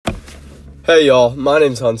Hey y'all, my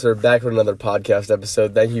name's Hunter, back with another podcast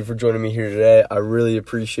episode. Thank you for joining me here today. I really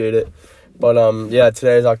appreciate it. But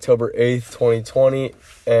today is October 8th, 2020,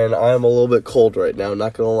 and I am a little bit cold right now,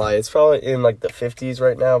 not gonna lie. It's probably in like the 50s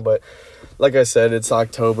right now, but like I said, it's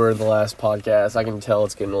October, the last podcast. I can tell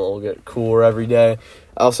it's getting a little bit cooler every day.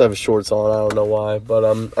 I also have shorts on, I don't know why, but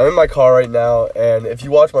I'm in my car right now, and if you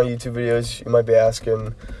watch my YouTube videos, you might be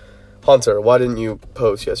asking, Hunter, why didn't you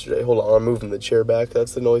post yesterday? Hold on, I'm moving the chair back.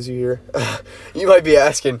 That's the noise you hear. You might be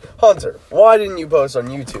asking, Hunter, why didn't you post on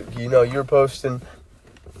YouTube? You know, you're posting.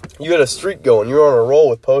 You had a streak going. You were on a roll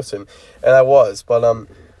with posting, and I was. But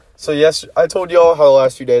so yes, I told y'all how the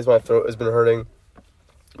last few days my throat has been hurting.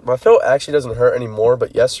 My throat actually doesn't hurt anymore.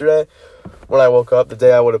 But yesterday, when I woke up, the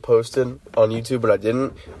day I would have posted on YouTube, but I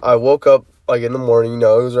didn't. I woke up like in the morning. You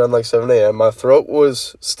know, it was around like 7 a.m. My throat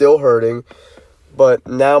was still hurting. But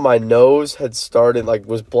now my nose had started,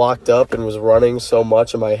 was blocked up and was running so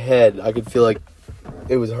much in my head. I could feel like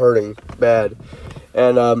it was hurting bad.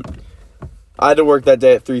 And I had to work that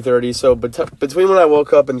day at 3:30. So between when I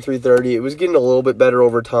woke up and 3:30, it was getting a little bit better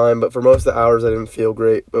over time. But for most of the hours, I didn't feel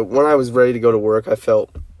great. But when I was ready to go to work, I felt,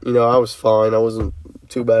 I was fine. I wasn't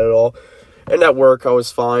too bad at all. And at work, I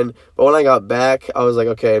was fine. But when I got back, I was like,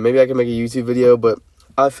 okay, maybe I can make a YouTube video. But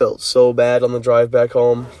I felt so bad on the drive back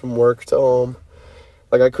home from work to home.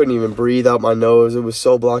 Like, I couldn't even breathe out my nose. It was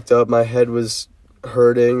so blocked up. My head was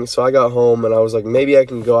hurting. So I got home, and I was like, maybe I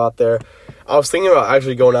can go out there. I was thinking about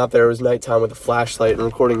actually going out there. It was nighttime with a flashlight and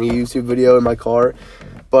recording a YouTube video in my car.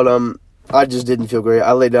 But I just didn't feel great.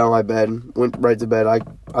 I laid down on my bed, went right to bed.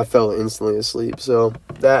 I fell instantly asleep. So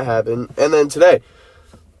that happened. And then today,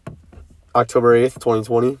 October 8th,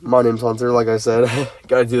 2020. My name's Hunter, like I said.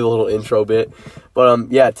 Gotta do the little intro bit. But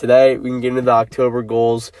today we can get into the October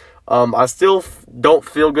goals. I still don't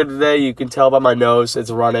feel good today. You can tell by my nose. It's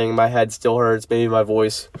running. My head still hurts. Maybe my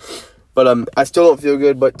voice. But I still don't feel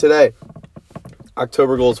good. But today,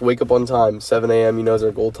 October goals, wake up on time. 7 a.m., is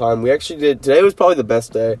our goal time. We actually did. Today was probably the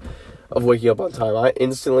best day of waking up on time. I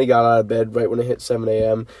instantly got out of bed right when it hit 7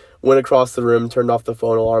 a.m., went across the room, turned off the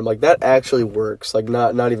phone alarm. Like, that actually works. Like,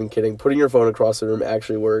 not even kidding. Putting your phone across the room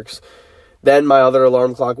actually works. Then my other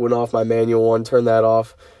alarm clock went off, my manual one, turned that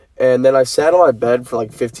off. And then I sat on my bed for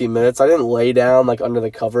 15 minutes. I didn't lay down under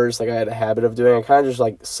the covers like I had a habit of doing. I kind of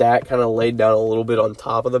just sat, kind of laid down a little bit on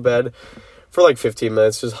top of the bed for 15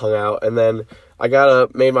 minutes, just hung out. And then I got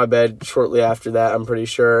up, made my bed shortly after that, I'm pretty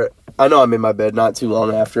sure. I know I made my bed not too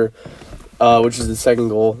long after, which is the second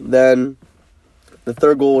goal. Then the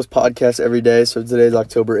third goal was podcast every day. So today's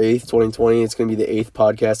October 8th, 2020. It's going to be the 8th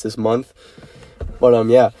podcast this month.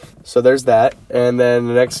 But so there's that. And then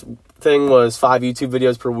the next thing was 5 YouTube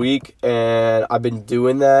videos per week, and I've been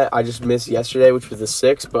doing that. I just missed yesterday, which was the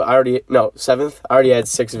 6th, but 7th. I already had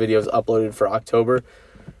 6 videos uploaded for October,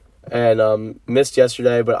 and missed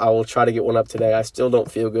yesterday, but I will try to get one up today. I still don't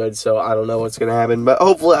feel good, so I don't know what's going to happen, but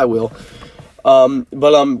hopefully I will.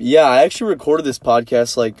 I actually recorded this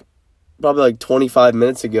podcast probably 25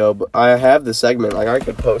 minutes ago, but I have the segment. I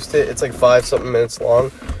could post it. It's 5-something minutes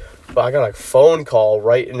long. But I got a phone call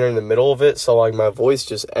right in the middle of it, so my voice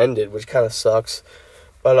just ended, which kind of sucks.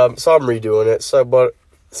 But so I'm redoing it. So I'm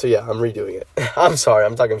redoing it. I'm sorry,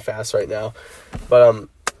 I'm talking fast right now. But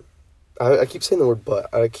I keep saying the word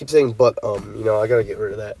but. I keep saying but. I gotta get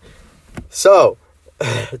rid of that. So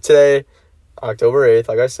today, October 8th,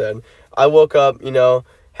 like I said, I woke up.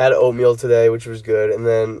 Had oatmeal today, which was good, and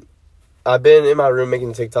then I've been in my room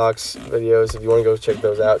making TikToks videos. If you want to go check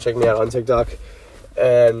those out, check me out on TikTok.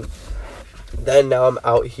 And then now I'm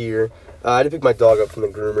out here. I had to pick my dog up from the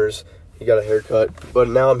groomers. He got a haircut. But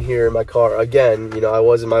now I'm here in my car. Again, I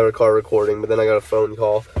was in my car recording, but then I got a phone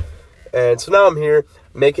call. And so now I'm here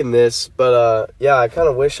making this. But, I kind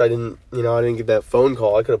of wish I didn't get that phone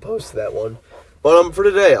call. I could have posted that one. But for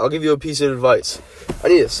today, I'll give you a piece of advice. I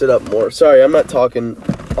need to sit up more. Sorry, I'm not talking.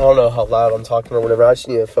 I don't know how loud I'm talking or whatever. I just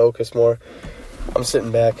need to focus more. I'm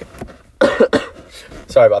sitting back.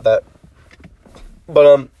 Sorry about that.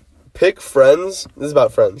 But, pick friends. This is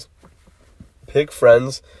about friends. Pick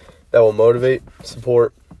friends that will motivate,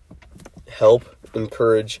 support, help,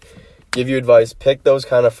 encourage, give you advice. Pick those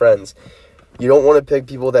kind of friends. You don't want to pick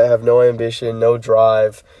people that have no ambition, no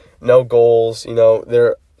drive, no goals.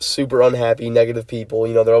 They're super unhappy, negative people.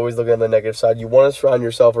 They're always looking at the negative side. You want to surround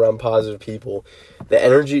yourself around positive people.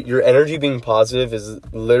 Your energy being positive is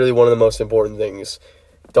literally one of the most important things.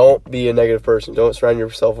 Don't be a negative person. Don't surround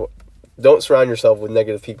yourself with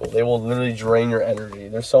negative people. They will literally drain your energy.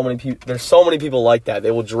 There's so many people like that.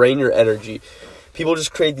 They will drain your energy. People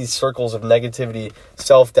just create these circles of negativity,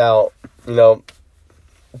 self-doubt,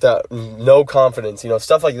 no confidence,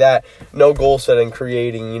 stuff like that, no goal setting,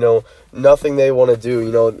 creating, nothing they want to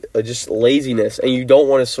do, just laziness. And you don't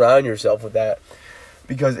want to surround yourself with that,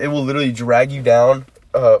 because it will literally drag you down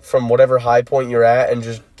from whatever high point you're at and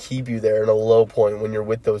just keep you there in a low point when you're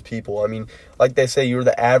with those people. I mean, like they say, you're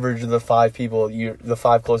the average of the 5 people, the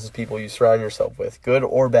 5 closest people you surround yourself with, good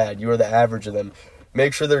or bad. You are the average of them.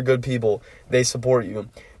 Make sure they're good people. They support you.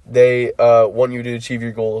 They want you to achieve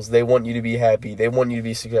your goals. They want you to be happy. They want you to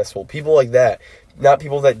be successful. People like that, not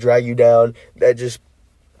people that drag you down, that just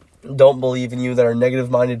don't believe in you, that are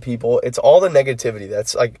negative-minded people. It's all the negativity.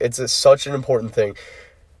 It's such an important thing.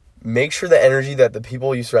 Make sure the energy that the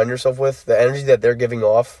people you surround yourself with, the energy that they're giving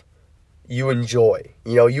off, you enjoy.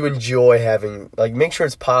 You enjoy having, make sure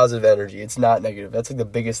it's positive energy. It's not negative. That's the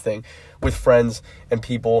biggest thing with friends and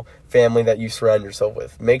people, family that you surround yourself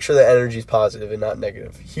with. Make sure the energy is positive and not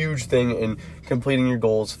negative. Huge thing in completing your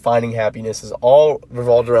goals, finding happiness is all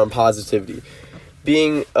revolved around positivity.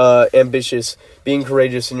 Being ambitious, being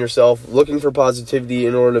courageous in yourself, looking for positivity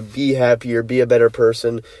in order to be happier, be a better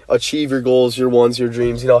person, achieve your goals, your wants, your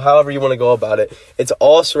dreams, however you want to go about it. It's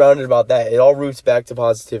all surrounded about that. It all roots back to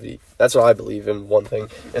positivity. That's what I believe in. One thing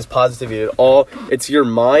is positivity. It's your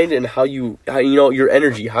mind and how your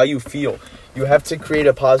energy, how you feel. You have to create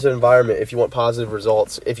a positive environment if you want positive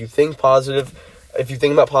results. If you think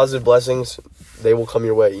about positive blessings, they will come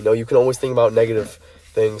your way. You can always think about negative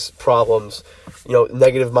things, problems.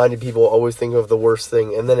 Negative-minded people always think of the worst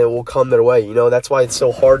thing, and then it will come their way. That's why it's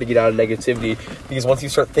so hard to get out of negativity, because once you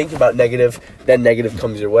start thinking about negative, then negative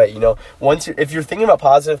comes your way. If you're thinking about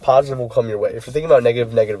positive, positive will come your way. If you're thinking about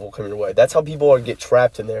negative, negative will come your way. That's how people get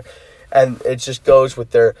trapped in there, and it just goes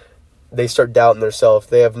with they start doubting themselves.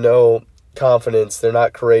 They have no confidence. They're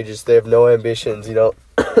not courageous. They have no ambitions.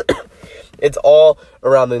 It's all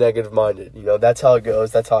around the negative-minded. That's how it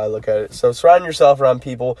goes. That's how I look at it. So surround yourself around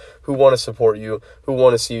people who want to support you, who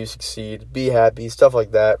want to see you succeed, be happy, stuff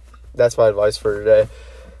like that. That's my advice for today.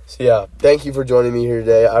 So, yeah, thank you for joining me here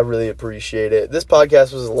today. I really appreciate it. This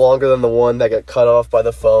podcast was longer than the one that got cut off by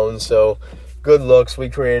the phone, so good looks. We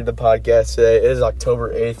created the podcast today. It is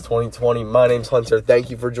October 8th, 2020. My name's Hunter. Thank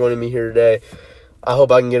you for joining me here today. I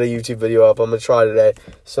hope I can get a YouTube video up. I'm going to try today,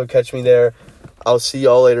 so catch me there. I'll see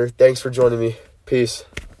y'all later. Thanks for joining me. Peace.